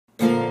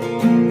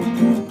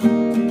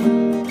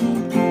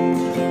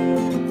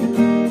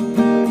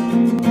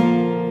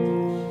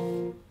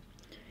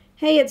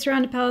Hey, it's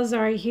Ronda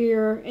Palazzari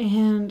here,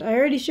 and I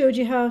already showed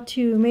you how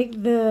to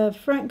make the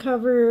front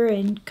cover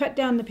and cut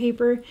down the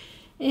paper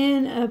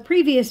in a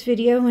previous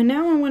video, and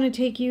now I want to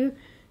take you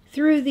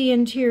through the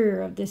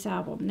interior of this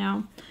album.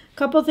 Now, a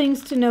couple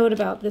things to note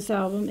about this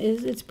album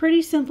is it's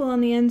pretty simple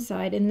on the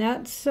inside, and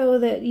that's so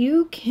that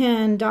you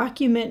can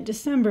document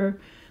December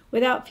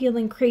without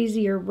feeling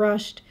crazy or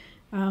rushed,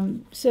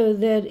 so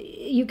that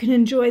you can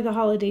enjoy the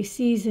holiday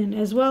season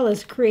as well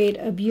as create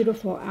a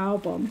beautiful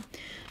album.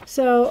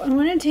 So I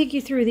want to take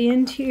you through the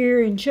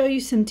interior and show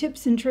you some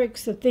tips and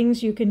tricks of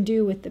things you can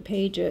do with the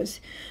pages.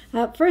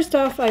 First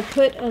off, I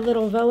put a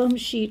little vellum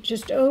sheet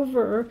just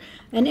over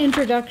an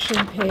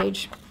introduction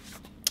page.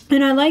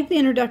 And I like the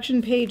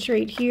introduction page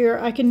right here.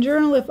 I can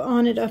journal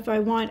on it if I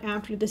want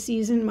after the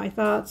season, my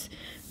thoughts,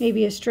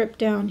 maybe a strip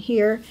down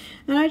here.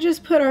 And I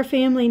just put our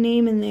family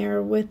name in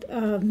there with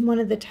one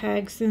of the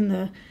tags in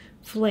the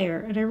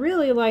flair. And I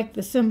really like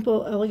the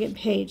simple, elegant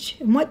page.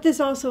 And what this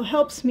also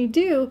helps me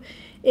do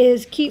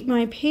is keep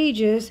my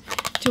pages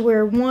to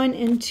where 1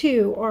 and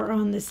 2 are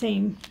on the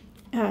same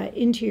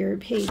interior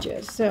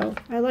pages. So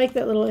I like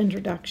that little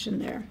introduction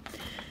there.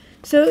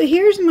 So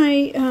here's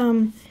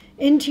my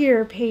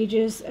interior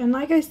pages, and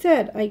like I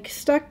said, I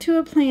stuck to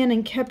a plan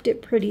and kept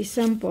it pretty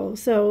simple.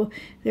 So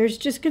there's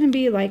just going to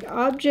be like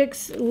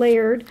objects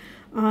layered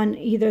on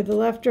either the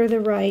left or the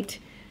right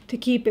to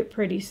keep it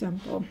pretty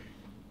simple.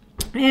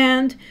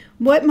 And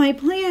what my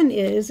plan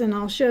is, and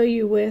I'll show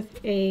you with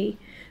a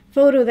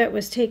photo that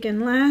was taken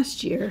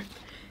last year,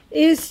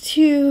 is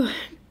to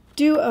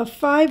do a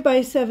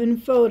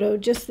 5x7 photo,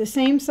 just the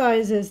same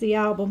size as the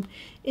album,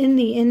 in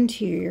the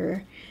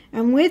interior.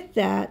 And with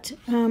that,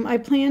 I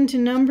plan to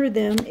number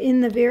them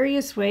in the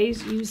various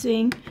ways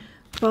using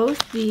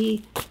both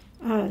the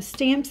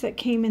stamps that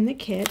came in the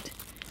kit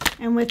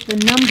and with the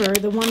number,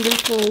 the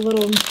wonderful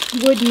little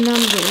wooden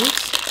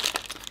numbers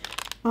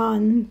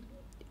on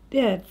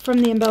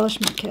from the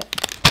embellishment kit.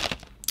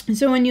 And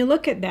so when you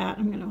look at that,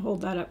 I'm going to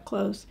hold that up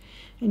close,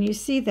 and you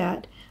see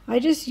that I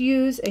just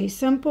use a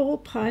simple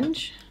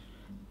punch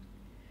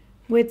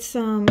with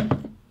some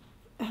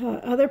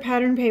other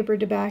pattern paper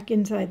to back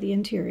inside the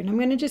interior. And I'm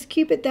going to just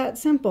keep it that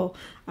simple.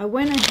 I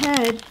went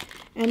ahead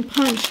and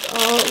punched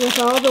with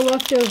all the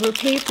leftover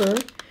paper,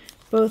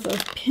 both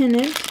of pin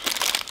it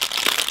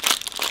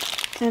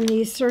and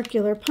these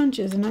circular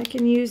punches. And I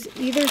can use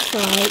either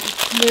side.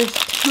 There's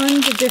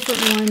tons of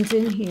different ones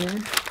in here.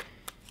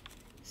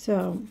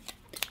 So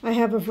I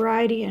have a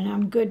variety, and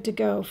I'm good to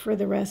go for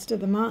the rest of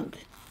the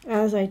month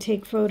as I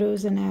take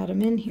photos and add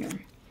them in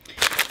here.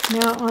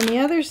 Now on the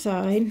other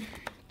side,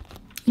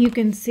 you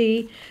can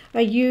see I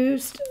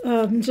used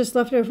just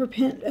leftover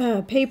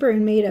paper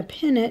and made a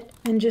pinnet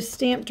and just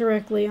stamped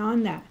directly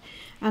on that.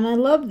 And I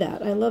love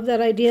that. I love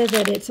that idea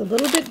that it's a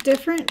little bit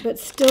different but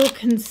still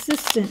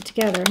consistent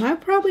together. And I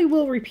probably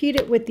will repeat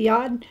it with the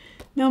odd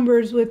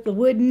numbers with the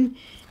wooden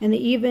and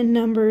the even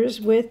numbers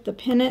with the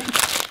pinnet.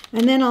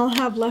 And then I'll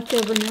have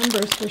leftover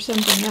numbers for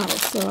something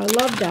else. So I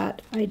love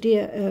that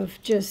idea of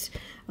just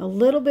a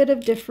little bit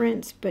of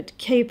difference but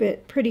keep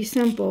it pretty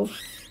simple,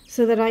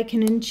 so that I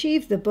can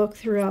achieve the book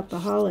throughout the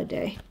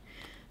holiday.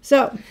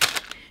 So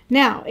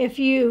now,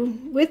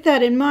 with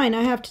that in mind,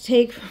 I have to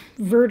take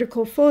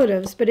vertical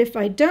photos, but if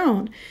I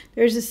don't,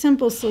 there's a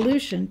simple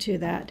solution to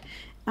that.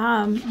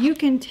 You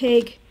can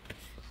take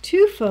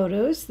 2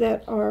 photos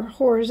that are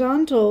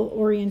horizontal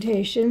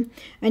orientation,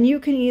 and you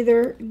can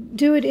either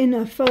do it in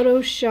a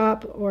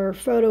Photoshop or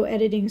photo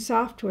editing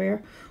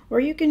software, or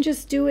you can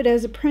just do it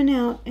as a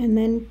printout and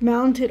then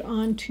mount it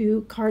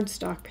onto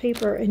cardstock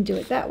paper and do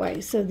it that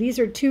way. So these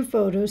are 2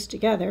 photos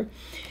together,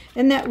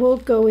 and that will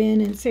go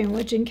in and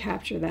sandwich and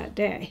capture that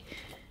day.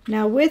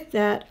 Now with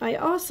that, I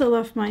also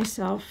left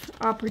myself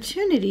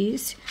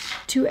opportunities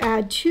to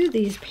add to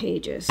these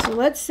pages. So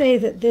let's say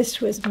that this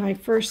was my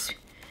first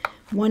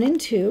 1 and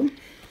 2.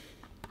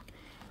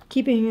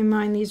 Keeping in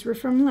mind these were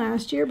from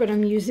last year, but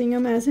I'm using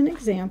them as an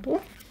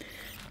example.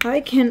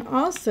 I can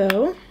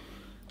also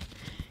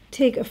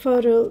take a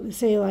photo,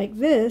 say like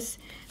this,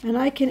 and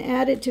I can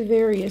add it to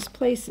various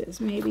places.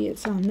 Maybe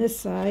it's on this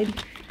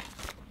side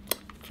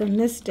from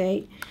this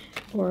date,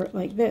 or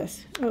like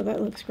this. Oh,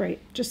 that looks great,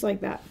 just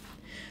like that.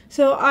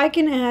 So I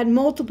can add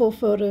multiple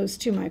photos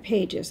to my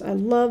pages. I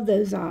love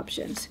those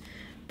options.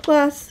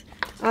 Plus,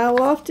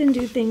 I'll often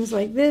do things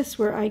like this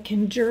where I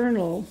can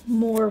journal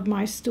more of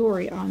my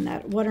story on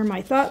that. What are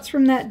my thoughts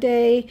from that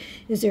day?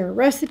 Is there a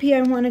recipe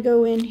I want to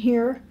go in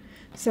here?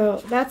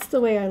 So that's the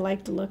way I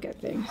like to look at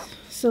things.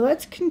 So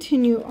let's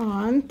continue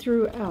on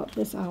throughout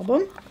this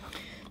album.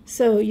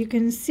 So you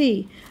can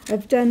see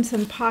I've done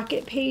some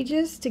pocket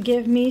pages to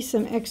give me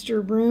some extra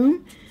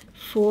room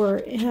for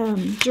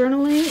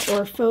journaling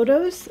or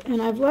photos.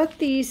 And I've left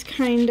these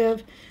kind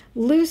of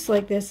loose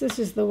like this. This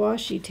is the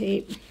washi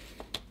tape.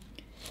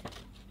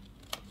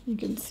 You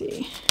can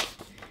see.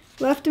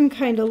 Left them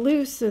kind of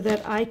loose so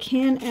that I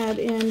can add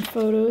in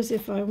photos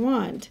if I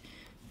want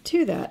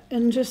to that.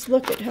 And just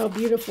look at how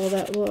beautiful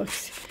that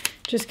looks,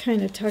 just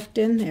kind of tucked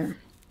in there.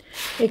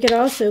 It could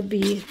also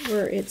be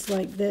where it's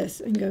like this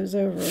and goes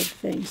over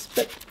things.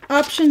 But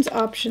options,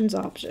 options,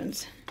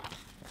 options.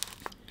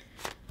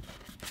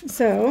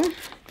 So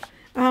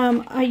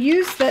I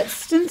use that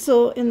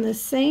stencil in the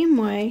same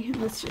way.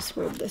 Let's just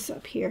hold this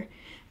up here.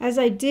 As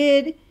I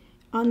did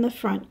on the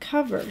front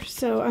cover.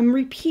 So I'm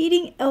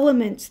repeating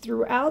elements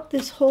throughout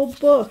this whole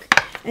book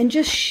and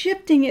just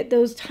shifting it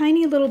those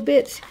tiny little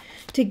bits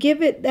to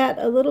give it that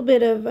a little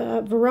bit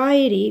of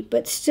variety,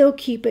 but still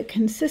keep it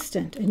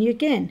consistent. And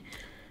again,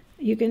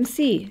 you can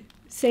see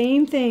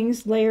same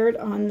things layered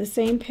on the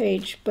same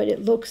page, but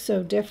it looks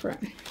so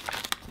different.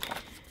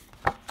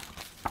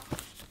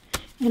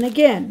 And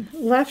again,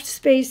 left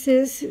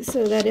spaces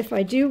so that if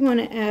I do want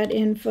to add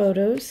in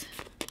photos,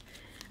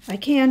 I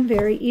can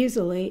very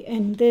easily,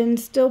 and then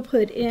still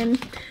put in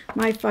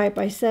my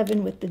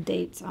 5x7 with the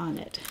dates on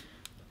it.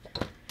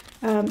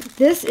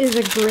 This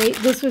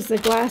was the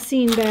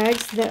glassine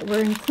bags that were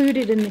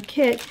included in the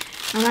kit,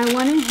 and I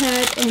went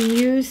ahead and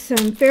used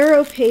some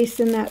Faro paste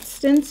in that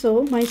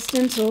stencil, my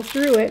stencil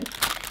through it,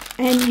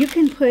 and you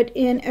can put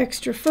in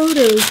extra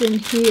photos in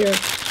here,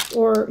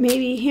 or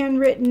maybe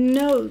handwritten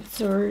notes,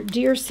 or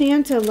Dear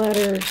Santa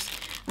letters.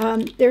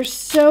 There's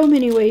so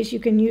many ways you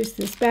can use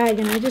this bag,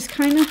 and I just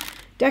kind of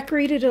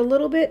decorated a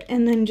little bit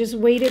and then just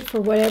waited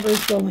for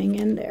whatever's going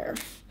in there.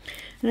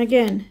 And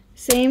again,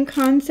 same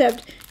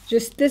concept,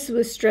 just this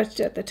was stretched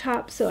at the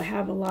top, so I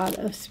have a lot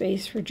of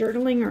space for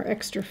journaling or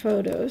extra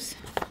photos.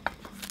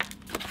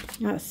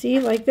 Now see,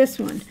 like this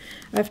one,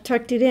 I've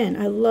tucked it in.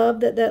 I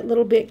love that that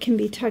little bit can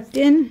be tucked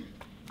in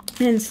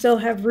and still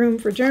have room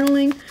for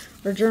journaling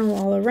or journal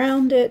all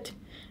around it.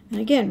 And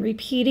again,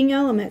 repeating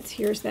elements.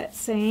 Here's that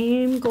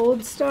same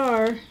gold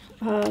star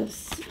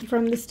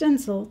from the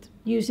stencil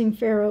using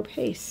Faro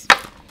paste.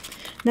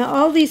 Now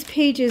all these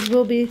pages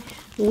will be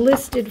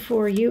listed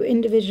for you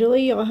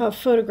individually. You'll have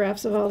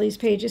photographs of all these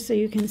pages so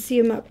you can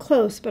see them up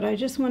close, but I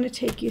just want to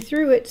take you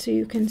through it so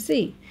you can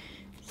see.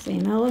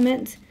 Same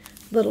elements,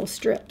 little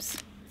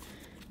strips.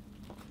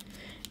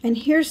 And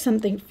here's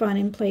something fun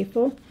and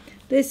playful.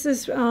 This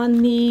is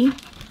on the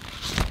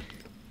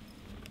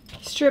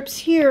strips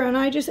here, and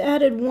I just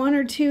added 1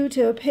 or 2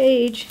 to a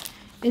page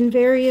in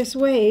various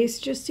ways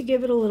just to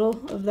give it a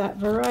little of that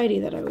variety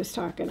that I was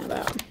talking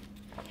about.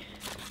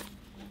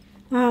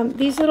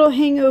 These little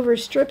hangover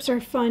strips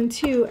are fun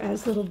too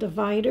as little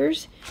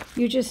dividers.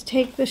 You just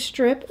take the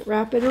strip,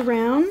 wrap it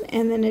around,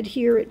 and then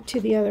adhere it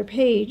to the other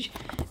page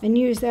and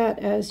use that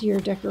as your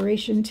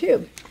decoration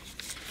too.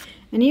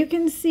 And you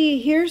can see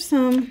here's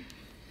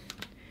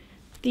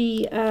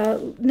the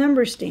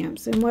number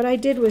stamps, and what I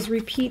did was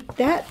repeat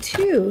that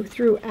too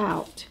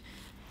throughout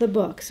the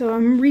book. So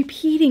I'm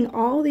repeating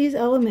all these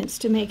elements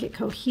to make it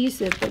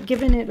cohesive, but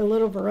giving it a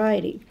little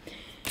variety.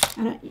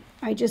 And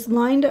I just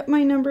lined up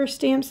my number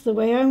stamps the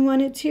way I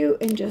wanted to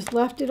and just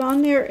left it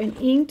on there and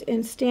inked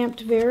and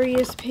stamped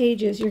various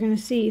pages you're going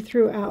to see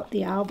throughout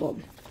the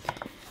album.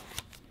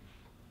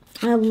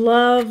 I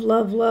love,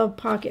 love, love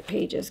pocket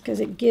pages because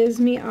it gives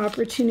me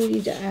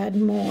opportunity to add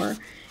more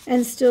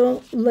and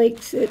still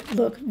makes it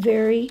look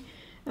very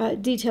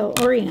detail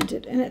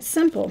oriented, and it's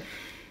simple.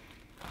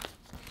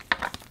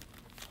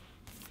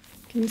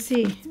 You can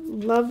see,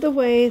 love the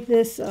way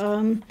this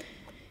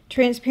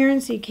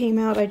transparency came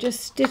out. I just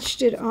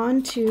stitched it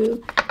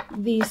onto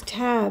these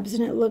tabs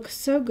and it looks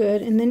so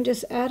good, and then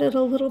just added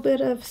a little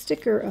bit of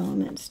sticker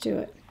elements to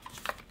it.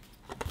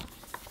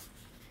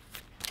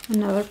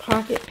 Another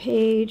pocket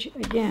page,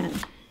 again,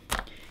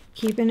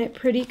 keeping it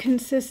pretty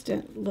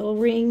consistent. Little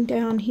ring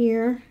down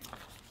here.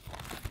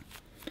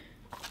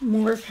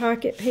 More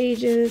pocket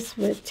pages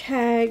with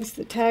tags.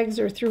 The tags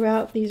are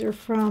throughout. These are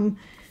from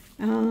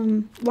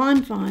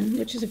Fawn,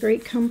 which is a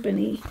great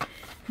company.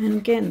 And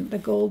again, the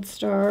gold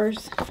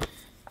stars.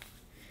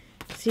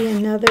 See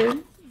another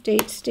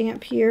date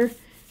stamp here,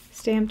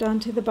 stamped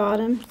onto the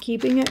bottom,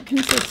 keeping it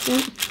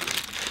consistent.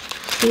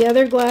 The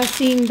other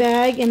glassine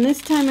bag, and this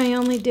time I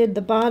only did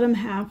the bottom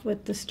half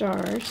with the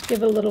stars,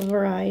 give a little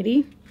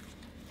variety.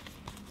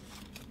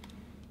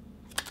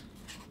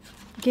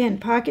 Again,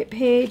 pocket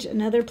page,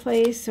 another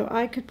place, so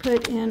I could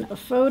put in a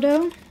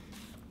photo,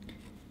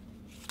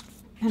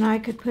 and I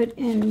could put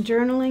in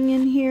journaling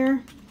in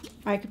here.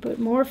 I could put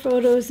more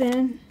photos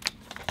in,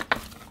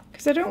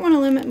 because I don't want to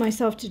limit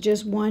myself to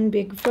just one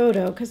big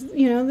photo, because,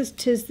 you know, this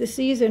 'tis the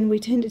season. We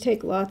tend to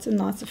take lots and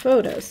lots of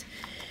photos.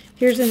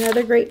 Here's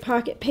another great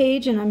pocket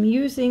page, and I'm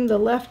using the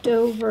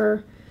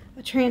leftover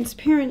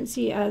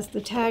transparency as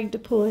the tag to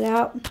pull it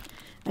out.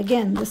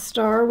 Again, the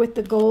star with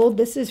the gold.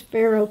 This is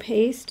Faro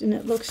paste, and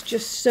it looks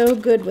just so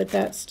good with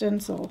that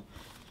stencil.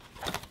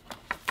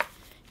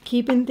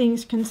 Keeping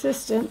things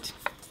consistent.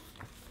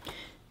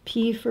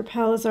 P for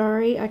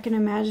Palazzari. I can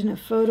imagine a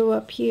photo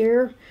up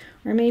here,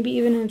 or maybe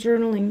even a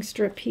journaling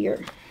strip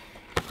here.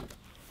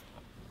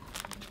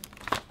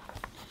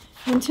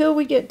 Until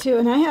we get to,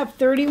 and I have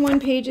 31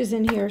 pages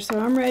in here, so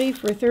I'm ready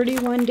for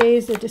 31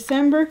 days of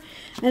December.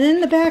 And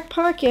then the back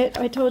pocket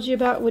I told you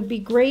about would be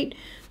great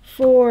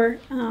for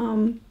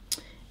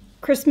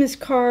Christmas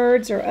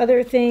cards or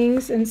other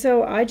things. And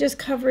so I just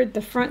covered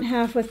the front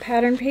half with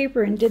pattern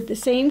paper and did the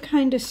same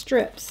kind of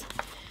strips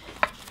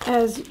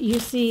as you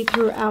see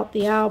throughout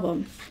the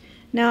album.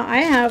 Now I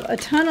have a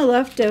ton of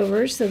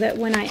leftovers so that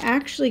when I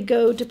actually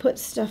go to put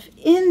stuff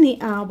in the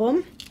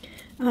album,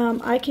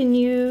 I can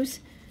use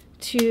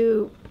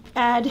to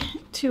add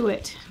to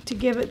it to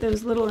give it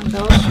those little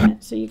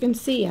embellishments. So you can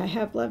see I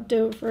have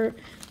leftover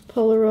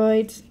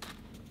Polaroids.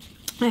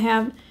 I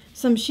have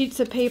some sheets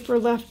of paper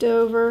left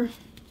over.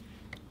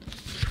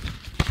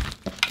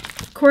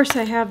 Of course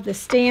I have the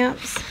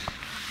stamps.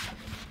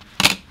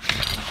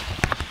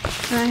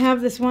 And I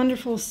have this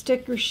wonderful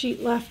sticker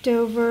sheet left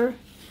over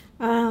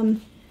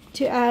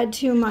to add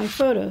to my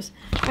photos.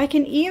 I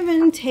can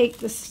even take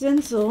the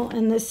stencil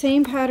and the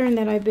same pattern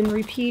that I've been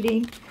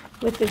repeating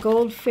with the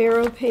gold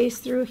Faro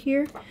paste through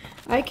here.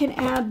 I can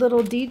add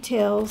little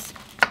details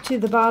to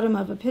the bottom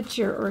of a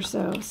picture or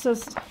so. So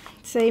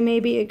say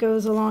maybe it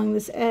goes along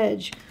this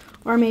edge,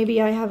 or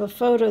maybe I have a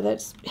photo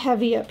that's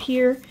heavy up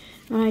here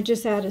and I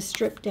just add a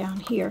strip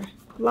down here.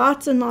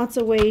 Lots and lots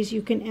of ways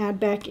you can add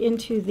back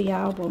into the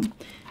album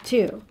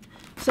too.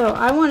 So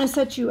I want to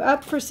set you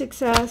up for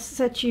success,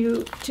 set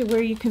you to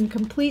where you can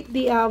complete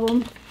the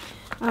album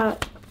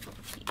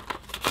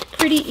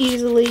pretty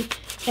easily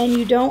and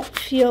you don't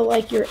feel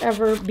like you're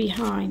ever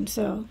behind.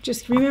 So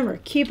just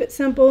remember, keep it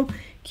simple,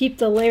 keep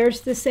the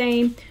layers the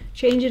same,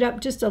 change it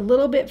up just a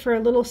little bit for a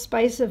little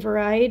spice of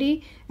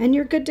variety, and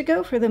you're good to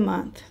go for the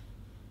month.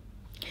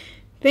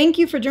 Thank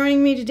you for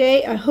joining me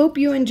today. I hope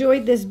you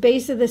enjoyed this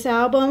base of this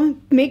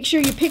album. Make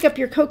sure you pick up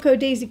your Cocoa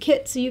Daisy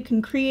kit so you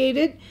can create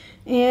it.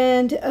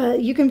 And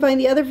you can find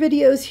the other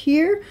videos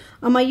here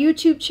on my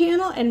YouTube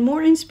channel and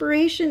more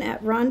inspiration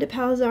at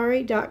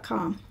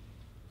rondapalazzari.com.